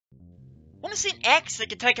Want to see an axe that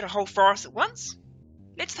can take out a whole forest at once?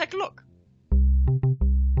 Let's take a look.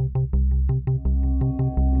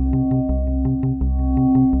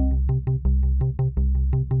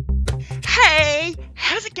 Hey,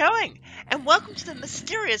 how's it going? And welcome to the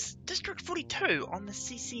mysterious District 42 on the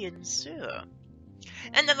CCN server.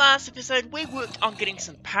 In the last episode, we worked on getting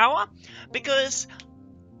some power because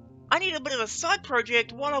I need a bit of a side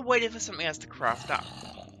project while I waited for something else to craft up.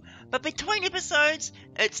 But between episodes,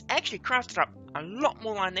 it's actually crafted up a lot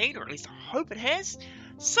more than I need, or at least I hope it has.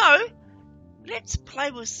 So, let's play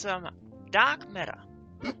with some dark matter.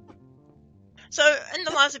 So, in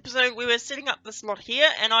the last episode, we were setting up this lot here,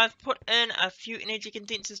 and I've put in a few energy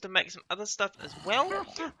condensers to make some other stuff as well.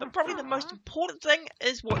 But probably the most important thing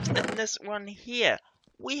is what's in this one here.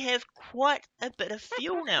 We have quite a bit of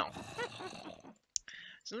fuel now.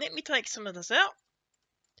 So let me take some of this out.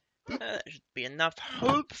 That should be enough,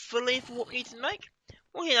 hopefully, for what we need to make.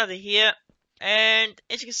 We'll head over here, and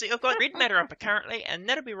as you can see, I've got red matter up currently, and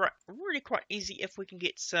that'll be really quite easy if we can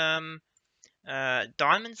get some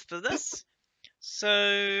diamonds for this. So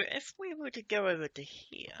if we were to go over to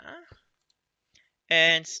here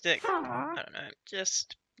and stick, I don't know,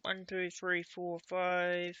 just 1, 2, 3, 4,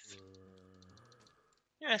 5.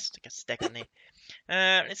 Yeah, stick a stack in there.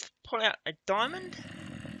 Let's pull out a diamond.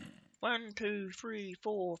 1, 2, 3,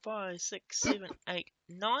 4, 5, 6, 7, 8,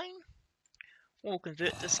 9. We'll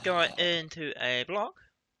convert this guy into a block.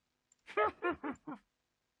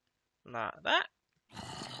 Like that.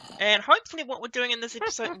 And hopefully what we're doing in this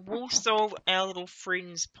episode will solve our little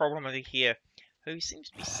friend's problem over here, who seems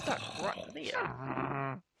to be stuck right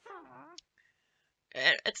there.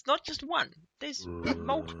 And it's not just one, there's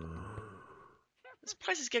multiple. This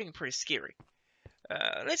place is getting pretty scary.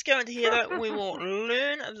 Let's go into here though. We will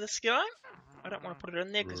learn this guy. I don't want to put it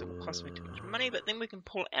in there because it will cost me too much money, but then we can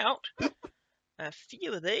pull out a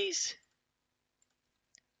few of these.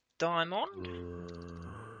 Diamond.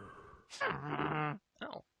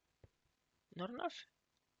 Oh, not enough.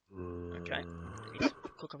 Okay, need to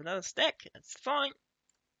cook up another stack. That's fine.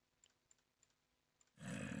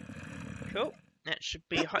 Cool. That should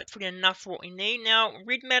be hopefully enough for what we need. Now,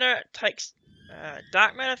 red matter takes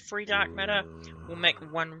dark matter, 3 dark matter will make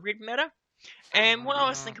 1 red matter. And what I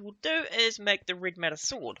was thinking we'll do is make the red matter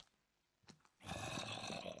sword,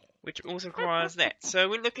 which also requires that. So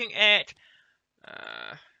we're looking at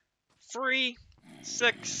 3,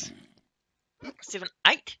 6, 7,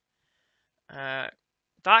 8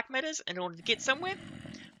 dark matters in order to get somewhere,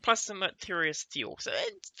 plus some material steel. So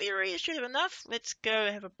in theory it should have enough. Let's go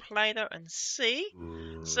have a play though and see.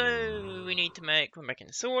 So we need to make, we're making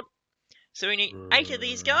a sword. So we need 8 of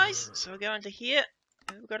these guys. So we'll go into here.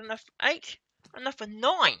 We've got enough for 8. Enough for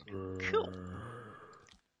 9. Cool.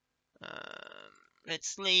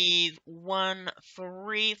 Let's leave 1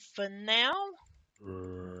 free for now.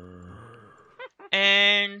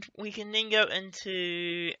 And we can then go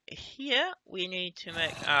into here. We need to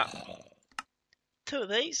make up 2 of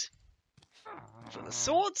these for the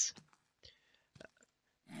swords.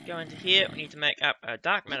 Go into here. We need to make up a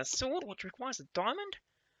dark matter sword, which requires a diamond.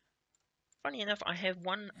 Funny enough, I have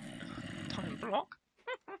 1 diamond block.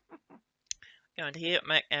 Go into here,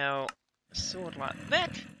 make our sword like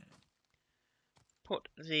that. Put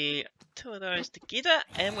the 2 of those together,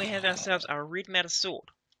 and we have ourselves a red matter sword.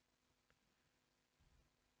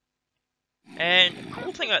 And the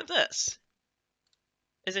cool thing about this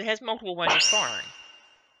is it has multiple ways of firing.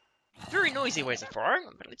 Very noisy ways of firing,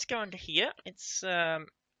 but let's go into here. Let's see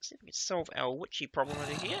if we can solve our witchy problem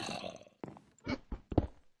over here.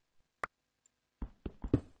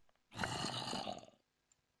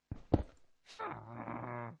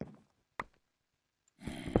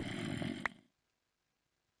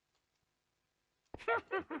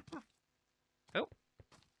 Oh.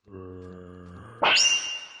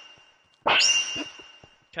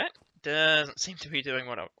 Okay, doesn't seem to be doing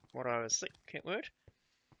what I was thinking it would.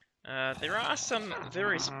 There are some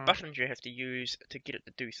various buttons you have to use to get it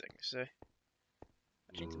to do things, so I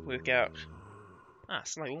need to work out.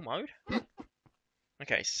 Slow all mode.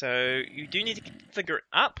 Okay, so you do need to configure it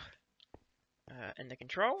up in the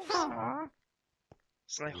controls.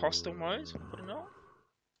 Select hostile modes. Put it on.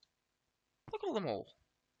 Look at them all.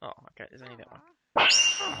 Oh, okay, there's only that one.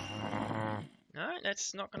 No,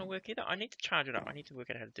 that's not going to work either. I need to charge it up. I need to work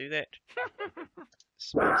out how to do that.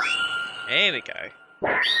 Space. There we go.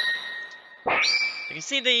 You can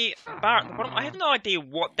see the bar at the bottom. I have no idea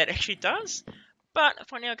what that actually does. But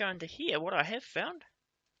if I now go into here, what I have found...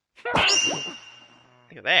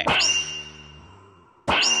 Look at that.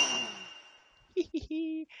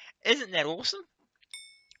 Isn't that awesome?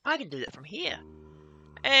 I can do that from here.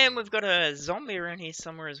 And we've got a zombie around here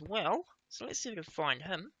somewhere as well. So let's see if we can find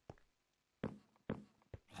him.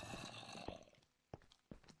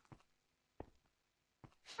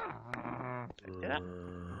 Pick that up.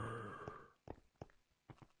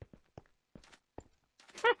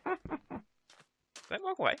 Don't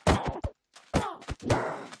walk away.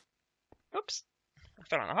 Oops. I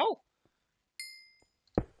fell in a hole.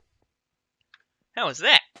 How was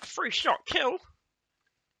that? Free shot kill.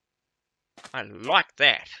 I like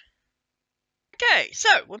that. Okay, so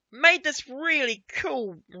we've made this really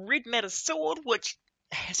cool red matter sword, which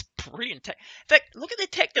has brilliant attack. In fact, look at the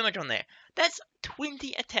attack damage on there. That's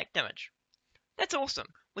 20 attack damage. That's awesome.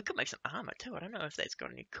 We could make some armor too. I don't know if that's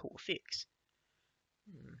got any cool effects.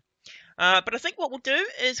 But I think what we'll do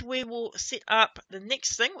is we will set up the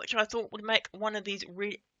next thing, which I thought would make one of these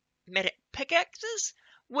red matter pickaxes.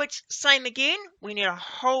 Which, same again, we need a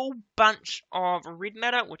whole bunch of red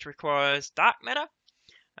matter, which requires dark matter.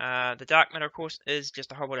 The dark matter, of course, is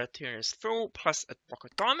just a whole lot of Turner's Full plus a block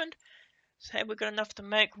of diamond. So have we got enough to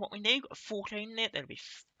make what we need? We've got 14 there. That'll be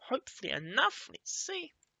hopefully enough. Let's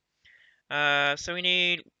see. So we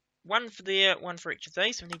need one for there, one for each of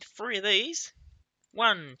these. So we need 3 of these.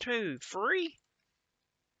 1, 2, 3.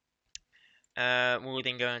 We'll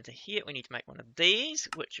then go into here. We need to make one of these,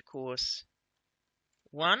 which of course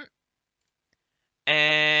 1.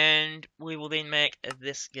 And we will then make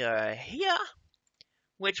this guy here,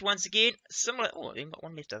 which once again similar. Oh, we've got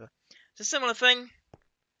one left over. It's a similar thing,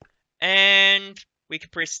 and we can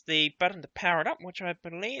press the button to power it up, which I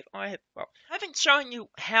believe I have. Well, I haven't shown you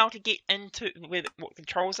how to get into what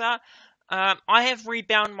controls are. I have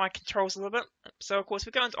rebound my controls a little bit. So of course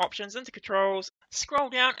we go into options, into controls, scroll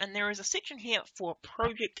down, and there is a section here for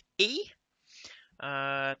ProjectE.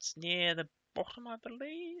 It's near the bottom, I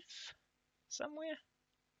believe, somewhere.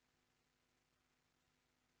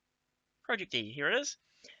 ProjectE, here it is.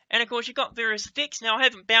 And of course you've got various effects. Now I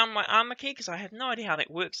haven't bound my armor key because I have no idea how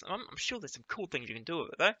that works. I'm sure there's some cool things you can do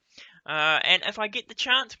with it though. And if I get the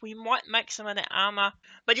chance, we might make some of that armor.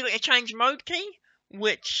 But you've got your change mode key,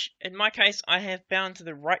 which in my case I have bound to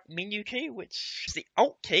the right menu key, which is the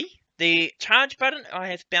Alt key. The charge button I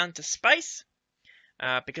have bound to space,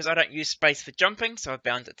 because I don't use space for jumping, so I've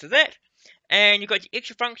bound it to that. And you've got your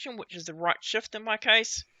extra function, which is the right shift in my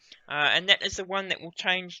case. And that is the one that will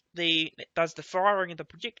change that does the firing of the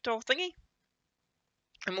projectile thingy.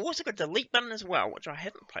 And we've also got the delete button as well, which I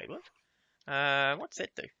haven't played with. What's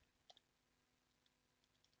that do?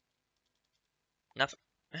 Nothing.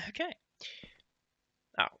 Okay.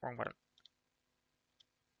 Oh, wrong button.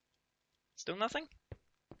 Still nothing?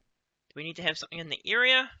 Do we need to have something in the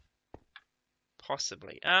area?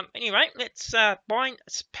 Possibly. Anyway, let's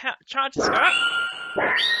charge this guy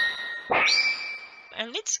up.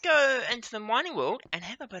 And let's go into the mining world and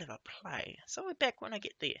have a bit of a play. So we're back when I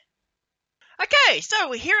get there. Okay, so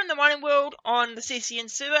we're here in the mining world on the CCN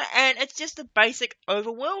server, and it's just a basic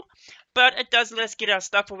overworld, but it does let us get our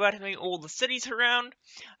stuff without having all the cities around.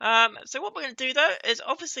 So what we're going to do though is,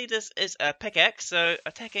 obviously this is a pickaxe, so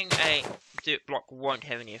attacking a dirt block won't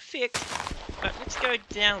have any effect. But let's go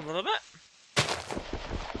down a little bit.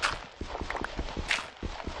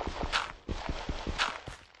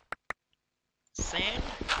 Sand.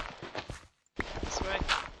 This way.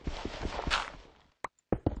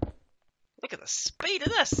 Look at the speed of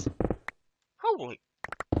this. Holy.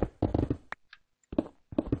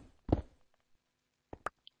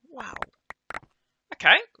 Wow.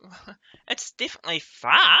 Okay. It's definitely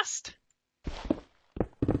fast.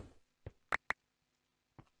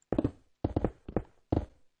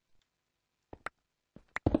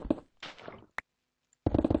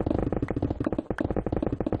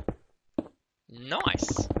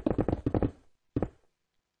 Nice.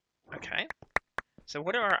 Okay. So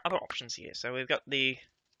what are our other options here? So we've got the...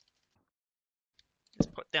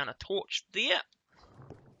 Let's put down a torch there.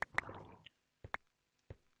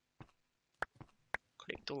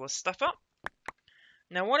 Collect all this stuff up.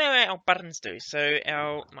 Now what do our buttons do? So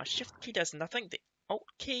my shift key does nothing. The alt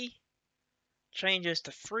key changes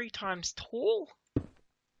to 3 times tall.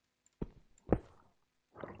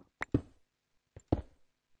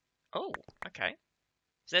 Oh, okay.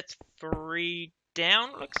 So that's 3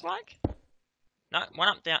 down, looks like. No, 1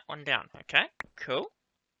 up, down, 1 down. Okay, cool.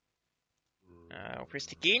 I'll press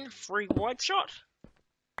it again. 3 wide shot.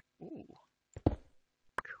 Ooh.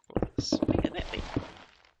 Cool. Speed of that thing.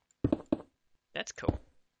 That's cool.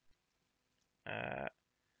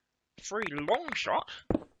 3 long shot.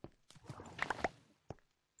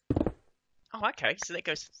 Oh, okay. So that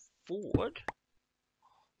goes forward.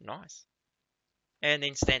 Nice. And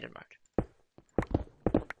then standard mode.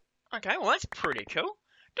 Okay, well that's pretty cool.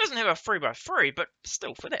 Doesn't have a 3x3, but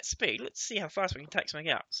still, for that speed, let's see how fast we can take something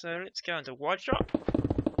out. So let's go into wide shot.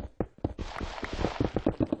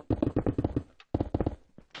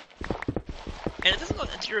 And it doesn't look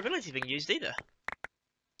like the durability being used either.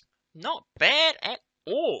 Not bad at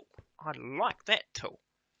all. I like that tool.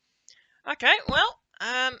 Okay, well,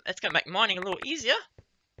 it's going to make mining a little easier.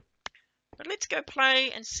 But let's go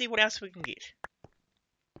play and see what else we can get.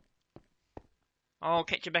 I'll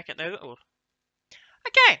catch you back at the...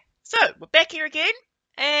 Okay, so we're back here again.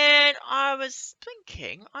 And I was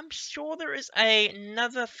thinking, I'm sure there is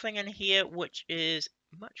another thing in here which is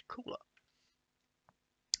much cooler.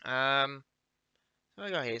 So we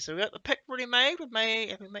got here. So we got the pick ready made. We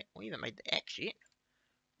haven't made the axe yet.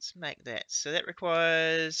 Let's make that. So that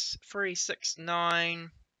requires 3, 6,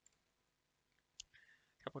 9.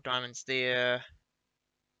 Couple diamonds there.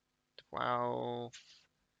 12,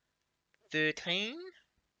 13.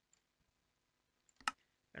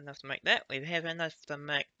 Enough to make that. We have enough to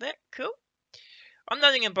make that. Cool. I'm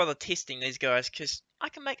not even going to bother testing these guys because I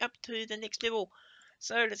can make up to the next level.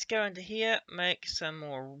 So let's go into here, make some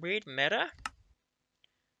more red matter.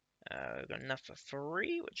 We've got enough for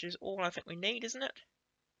 3, which is all I think we need, isn't it?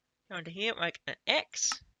 Go into here, make an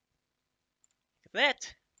axe. Look at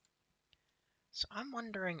that. So I'm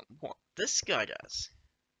wondering what this guy does.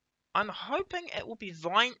 I'm hoping it will be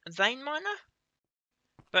vein miner.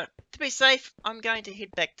 But to be safe, I'm going to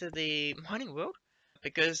head back to the mining world.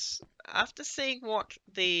 Because after seeing what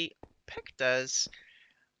the pick does,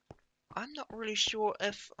 I'm not really sure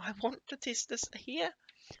if I want to test this here.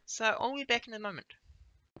 So I'll be back in a moment.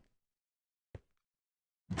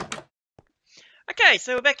 Okay,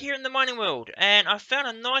 so we're back here in the mining world, and I found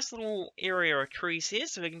a nice little area of trees here,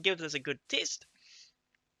 so we can give this a good test.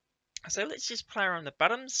 So let's just play around the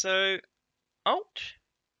buttons. So Alt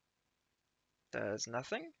does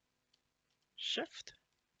nothing. Shift,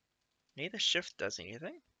 neither Shift does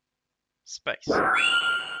anything. Space.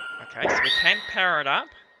 Okay, so we can power it up.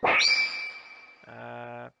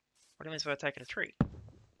 What happens if I take it a tree?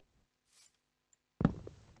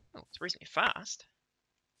 Oh, it's reasonably fast.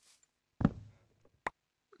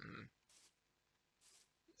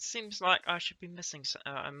 Seems like I should be missing.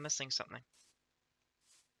 I'm missing something.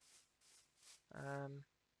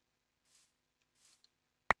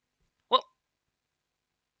 Well,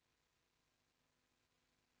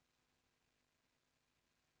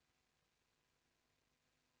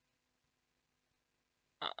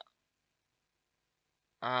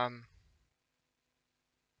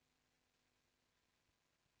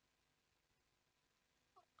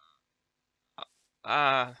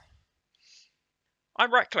 I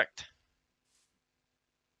right-clicked.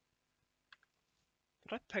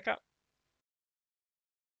 Did I pick up?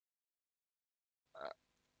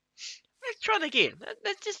 Let's try it again.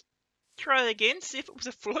 Let's just try it again, see if it was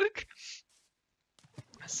a fluke.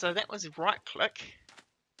 So that was right-click.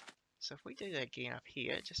 So if we do that again up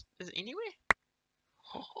here, just is it anywhere?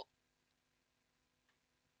 Oh.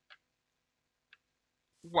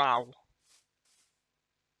 Wow.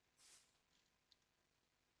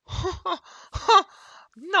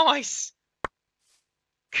 Nice.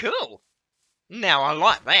 Cool. Now I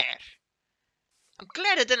like that. I'm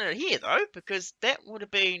glad I didn't here though, because that would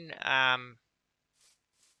have been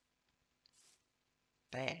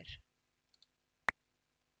bad.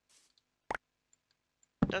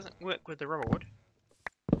 Doesn't work with the rubber wood.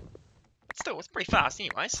 Still, it's pretty fast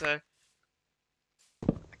anyway, so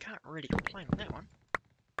I can't really complain on that one.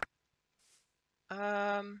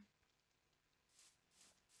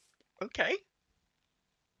 Okay.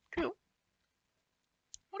 Cool.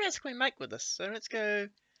 What else can we make with this? So let's go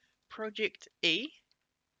ProjectE.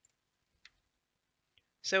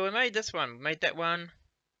 So we made this one, we made that one.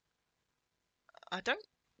 I don't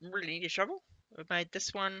really need a shovel. We made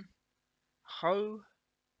this one. Hoe.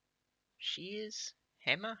 Shears.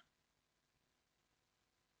 Hammer.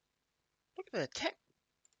 Look at the attack.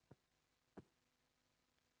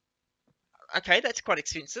 Okay, that's quite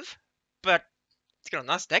expensive, but it's got a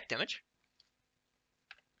nice attack damage.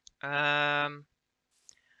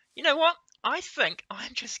 You know what? I think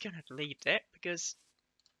I'm just going to leave that because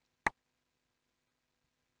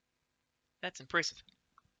that's impressive.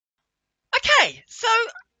 Okay, so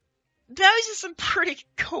those are some pretty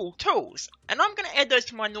cool tools, and I'm going to add those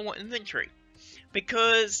to my normal inventory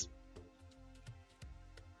because,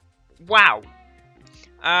 wow.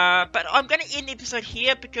 But I'm going to end the episode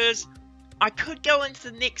here because I could go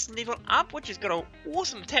into the next level up, which has got an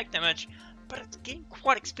awesome attack damage, but it's getting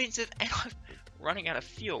quite expensive and I'm running out of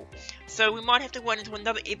fuel. So we might have to wait into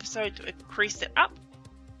another episode to increase that up.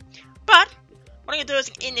 But what I'm going to do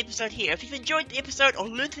is end the episode here. If you've enjoyed the episode or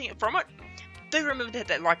learned anything from it, do remember to hit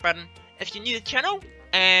that like button if you're new to the channel,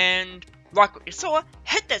 and like what you saw,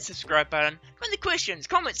 hit that subscribe button. Any questions,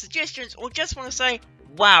 comments, suggestions, or just want to say,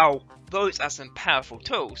 wow, those are some powerful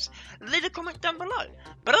tools, leave a comment down below.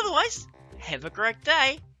 But otherwise, have a great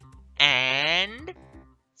day, and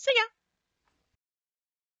see ya!